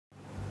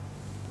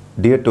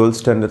Dear 12th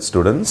standard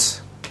students,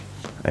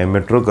 I am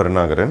Metro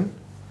Karunagaran.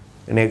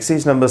 In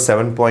exercise number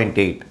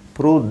 7.8,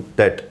 prove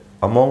that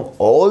among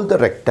all the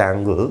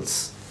rectangles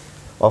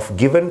of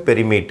given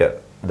perimeter,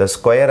 the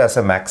square has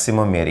a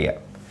maximum area.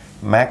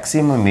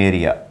 Maximum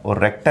area, ஒரு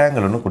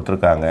rectangle ஒன்று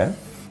கொடுத்துருக்காங்க.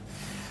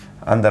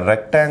 அந்த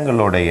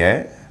rectangle உடைய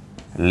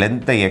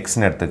length x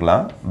னு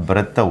எடுத்துக்கலாம்,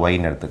 breadth y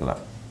னு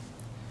எடுத்துக்கலாம்.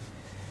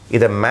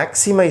 இதை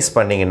maximize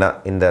பண்ணிங்கன்னா,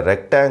 இந்த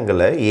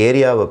rectangle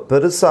ஏரியாவை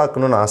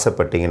பெருசாக்கணும்னு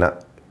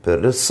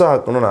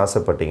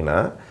ஆசைப்பட்டீங்கன்னா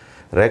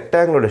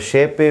ரெக்டாங்கிளோட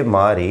ஷேப்பே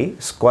மாறி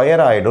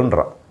ஸ்கொயர்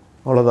ஆகிடும்ன்றான்.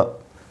 அவ்வளோதான்.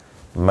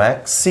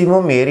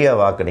 மேக்ஸிமம் ஏரியா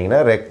வாக்குனீங்கன்னா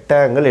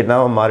ரெக்டாங்கிள்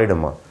என்னவா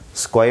மாறிடுமா,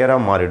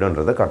 ஸ்கொயராக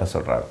மாறிடும்ன்றதை காட்ட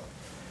சொல்கிறாங்க.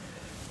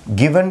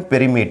 கிவன்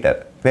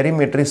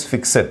பெரிமீட்டர் இஸ்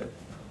ஃபிக்ஸட்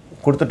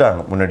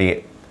கொடுத்துட்டாங்க முன்னாடியே.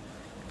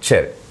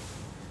 சரி,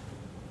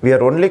 we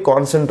are only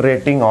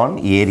concentrating on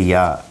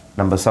area.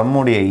 நம்ம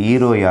சம்முடைய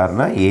ஹீரோ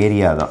யாருன்னா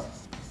ஏரியா தான்.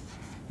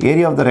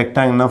 ஏரியா ஆஃப் த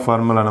ரெக்டாங்கிள்னா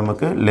ஃபார்முலா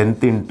நமக்கு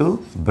லென்த் இன்ட்டு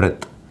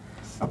பிரெத்.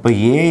 அப்போ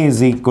a is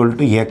equal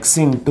to x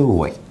into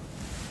y.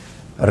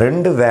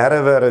 ரெண்டு வேறு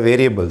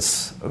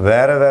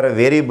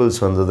வேரியபிள்ஸ்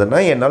வந்ததுன்னா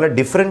என்னால்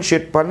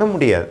டிஃப்ரென்ஷியேட் பண்ண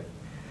முடியாது.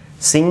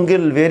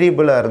 சிங்கிள்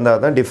வேரியபிளாக இருந்தால்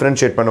தான்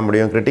டிஃப்ரென்ஷியேட் பண்ண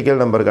முடியும்,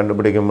 கிரிட்டிக்கல் நம்பர்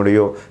கண்டுபிடிக்க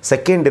முடியும்,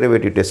 செகண்ட்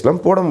டெரிவேட்டிவ் டெஸ்ட்லாம்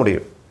போட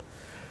முடியும்.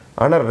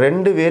 ஆனால்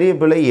ரெண்டு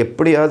வேரியபிளை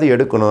எப்படியாவது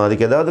எடுக்கணும்,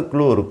 அதுக்கு ஏதாவது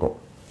க்ளூ இருக்கும்.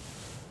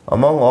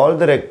 among all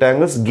the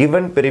rectangles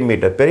given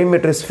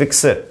perimeter is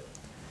fixed.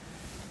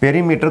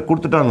 Perimeter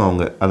கொடுத்துட்டாங்க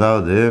அவங்க.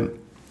 அதாவது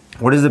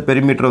what is the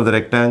perimeter of the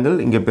rectangle?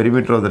 இங்கே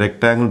perimeter of the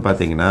rectangle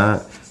பார்த்தீங்கன்னா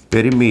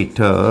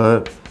perimeter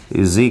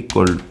is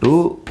equal to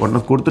ஒன்று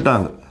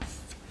கொடுத்துட்டாங்க.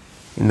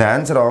 இந்த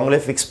ஆன்சர் அவங்களே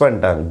ஃபிக்ஸ்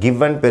பண்ணிட்டாங்க.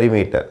 given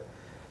perimeter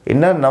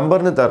என்ன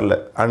நம்பர்னு தரல,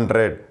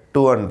 100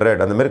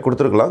 200 அந்த மாதிரி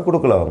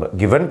கொடுக்கலாம் அவங்க.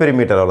 given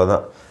perimeter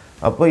அவ்வளோதான்.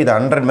 அப்போ இது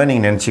 100 மாதிரி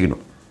நீங்கள்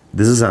நினச்சிக்கணும்.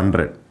 this is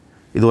 100.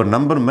 இது ஒரு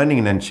நம்பர் மாதிரி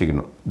நீங்கள்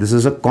நினச்சிக்கணும். this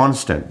is a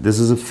constant, this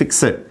is a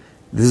fixed,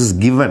 this is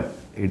given,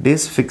 it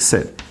is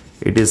fixed,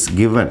 it is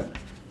given.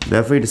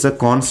 Therefore, it is a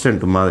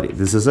constant மாதிரி.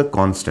 This is a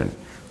constant.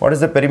 What is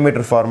the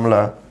perimeter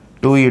formula?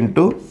 2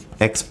 into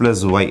x plus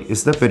y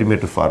is the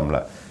perimeter formula.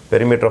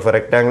 Perimeter of a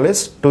rectangle is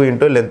 2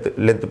 into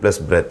length plus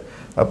breadth.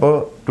 அப்போ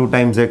 2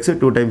 times x,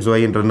 2 times y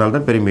என்றனால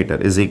தான் perimeter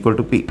is equal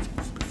to p.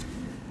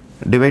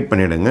 Divide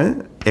பண்ணிடுங்க.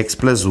 x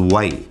plus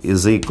y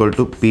is equal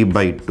to p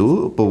by 2.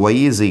 இப்போ y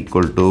is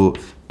equal to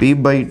p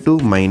by 2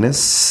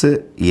 minus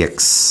x.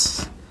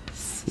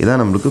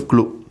 இதான் நம்மளுக்கு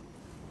clue.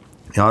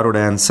 யாரோட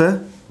answer?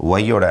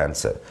 y யோட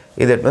answer.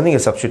 இதை வந்து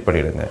நீங்கள் சப்ஸ்டிட்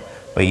பண்ணிவிடுங்க.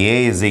 இப்போ a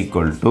is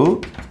equal to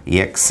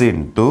x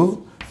into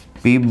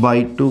p by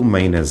 2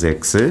 minus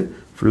x.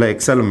 ஃபுல்லாக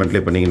x ஆல்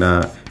மல்டிப்ளை பண்ணிங்கன்னா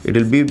it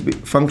will be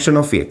function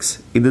of x.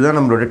 இதுதான்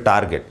நம்மளோட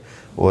டார்கெட்.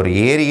 ஒரு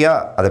ஏரியா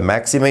அதை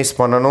மேக்ஸிமைஸ்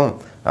பண்ணணும்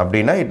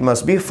அப்படின்னா it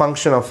must be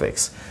function of x.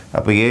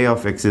 அப்போ a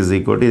of x is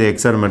equal to இது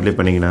x ஆல் மல்டிப்ளை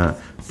பண்ணிங்கன்னா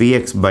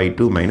px by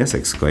 2 minus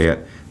x square.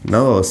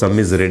 Now our sum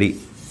is ready.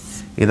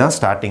 இதுதான்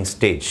ஸ்டார்டிங்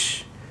ஸ்டேஜ்,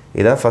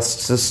 இதுதான்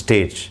ஃபஸ்ட்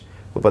ஸ்டேஜ்.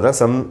 இப்போ தான்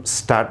சம்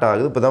ஸ்டார்ட்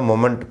ஆகுது, இப்போ தான்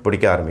மொமெண்ட்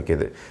பிடிக்க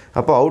ஆரம்பிக்குது.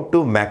 அப்போ how to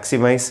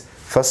maximize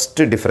first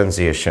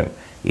differentiation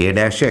a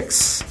dash x,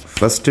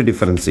 first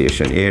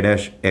differentiation a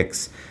dash x.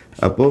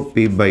 அப்போது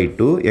p by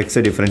 2 x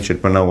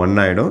டிஃப்ரென்ஷியேட் பண்ணால் 1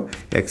 ஆகிடும்,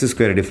 x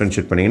ஸ்கொயர்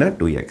டிஃப்ரென்ஷியேட் பண்ணிங்கன்னா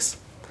 2x.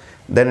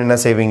 தென் என்ன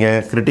செய்வீங்க,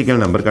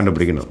 கிரிட்டிக்கல் நம்பர்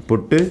கண்டுபிடிக்கணும்.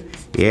 புட்டு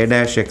a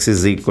dash x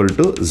is equal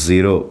to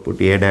 0,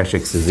 puttu a dash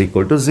x is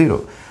equal to 0.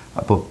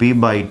 அப்போது p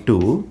by 2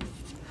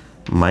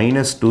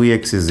 minus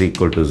 2x is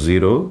equal to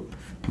 0,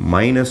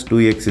 minus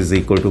 2x is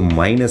equal to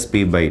minus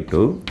p by 2.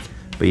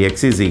 So x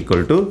is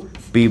equal to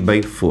p by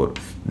 4.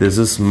 This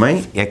is my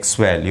x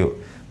value.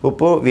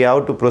 இப்போ we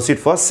have to proceed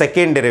for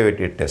second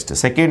derivative test.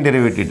 Second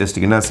derivative test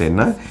என்ன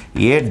செய்யணும்னா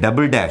a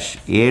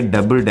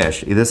double dash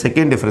இதை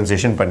second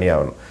differentiation பண்ணி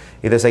ஆகணும்.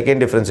 இதை second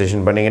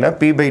differentiation பண்ணிங்கன்னா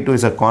p by 2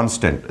 is a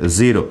constant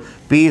 0.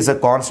 p is a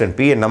constant,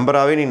 p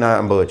நம்பராகவே நீ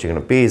நம்ப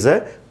வச்சுக்கணும். p is a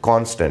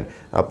constant.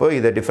 அப்போ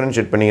இதை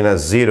differentiate பண்ணிங்கன்னா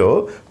 0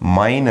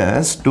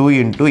 minus 2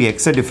 into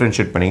x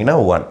differentiate பண்ணிங்கன்னா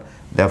 1.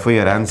 Therefore,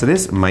 your answer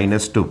is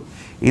minus 2.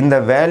 இந்த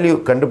வேல்யூ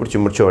கண்டுபிடிச்சி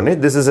முடிச்ச உடனே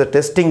this is a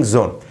testing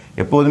zone.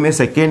 எப்போதுமே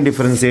second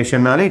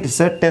டிஃபரன்சியேஷன்னாலே it is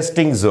a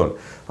testing zone.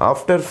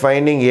 After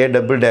finding a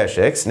double dash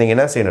x நீங்கள்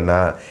என்ன செய்யணும்னா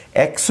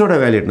எக்ஸோட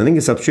வேல்யூ வந்து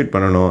இங்கே சப்ஸ்டியூட்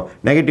பண்ணணும்,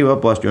 நெகட்டிவாக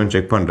பாசிட்டிவாக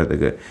செக்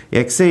பண்ணுறதுக்கு.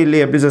 எக்ஸே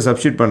இல்லை எப்படி சார்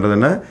சப்ஸ்டியூட்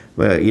பண்ணுறதுன்னா,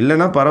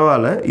 இல்லைன்னா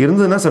பரவாயில்ல,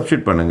 இருந்ததுன்னா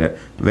சப்ஸ்டியூட் பண்ணுங்கள்.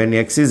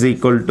 when x is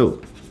equal to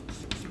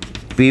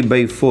p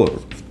by 4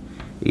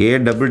 a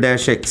double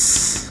dash x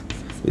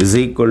is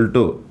equal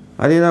to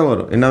அதே தான்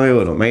வரும், என்னவே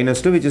வரும்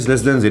 -2 which is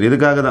less than 0.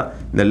 இதுக்காக தான்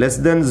இந்த less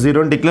than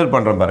 0 டிக்ளேர்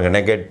பண்ணுறோம் பாருங்கள்,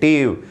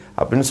 நெகட்டிவ்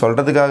அப்படின்னு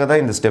சொல்கிறதுக்காக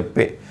தான் இந்த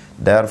ஸ்டெப்பே.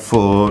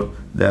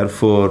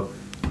 therefore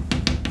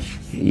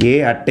a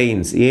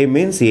attains, a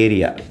means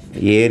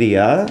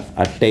area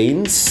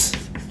attains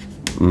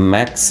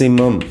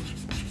maximum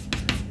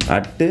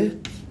at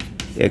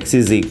x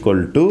is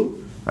equal to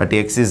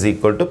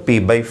p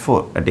by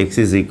 4, at x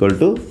is equal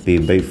to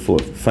p by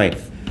 4. fine.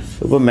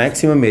 இப்போ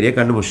மேக்ஸிமம் ஏரியா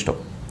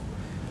கண்டுபிடிச்சிட்டோம்.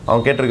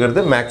 அவங்க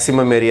கேட்டிருக்கிறது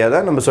மேக்ஸிமம் ஏரியா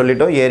தான், நம்ம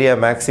சொல்லிட்டோம் ஏரியா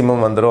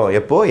மேக்ஸிமம் வந்துடும்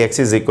எப்போ x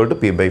is equal to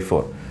p by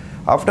 4.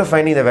 After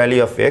finding the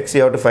value of x,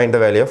 you have to find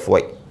the value of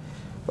y.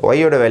 y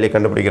ஓட வேல்யூ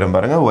கண்டுபிடிக்கிறோம்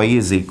பாருங்க. y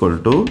is equal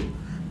to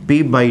p p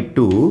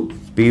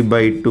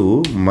by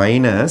 2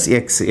 minus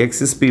x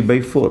is p by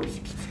 4.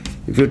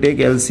 If you take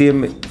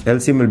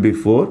LCM will be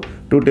 4.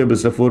 2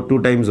 tables of 4 2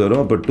 times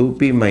வரும். அப்போ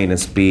 2p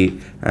minus p.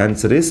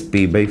 Answer is p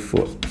by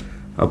 4.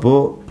 அப்போ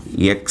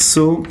x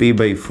p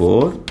by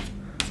 4,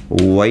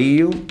 y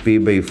p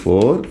by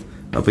 4.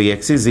 அப்போ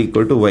x is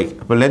equal to y.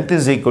 அப்போ length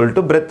is equal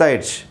to breadth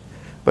ஆயிடுச்சு.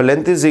 இப்போ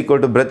length is equal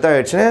to breadth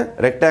ஆயிடுச்சுன்னா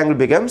rectangle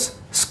becomes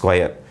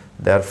square.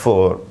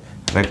 Therefore,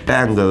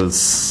 rectangles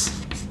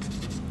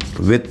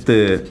with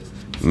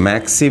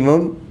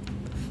maximum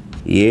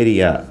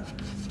area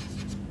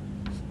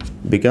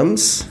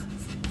becomes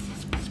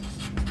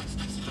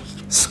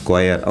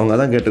square. அவங்க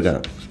தான்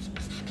கேட்டிருக்காங்க.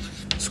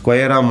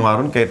 ஸ்கொயராக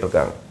மாறும்னு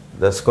கேட்டிருக்காங்க.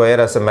 The square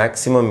has a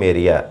maximum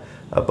area.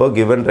 அப்போ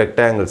given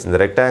rectangles, இந்த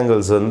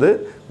rectangles வந்து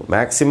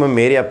maximum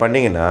area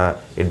பண்ணிங்கன்னா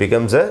it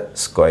becomes a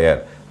square.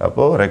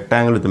 அப்போ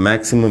rectangle with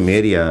maximum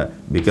area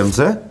becomes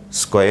a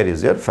square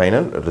is your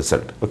final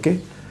result. Okay.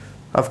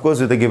 Of course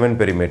with the given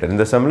perimeter. In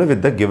the sum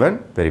with the given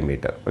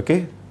perimeter. Okay.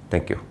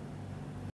 Thank you.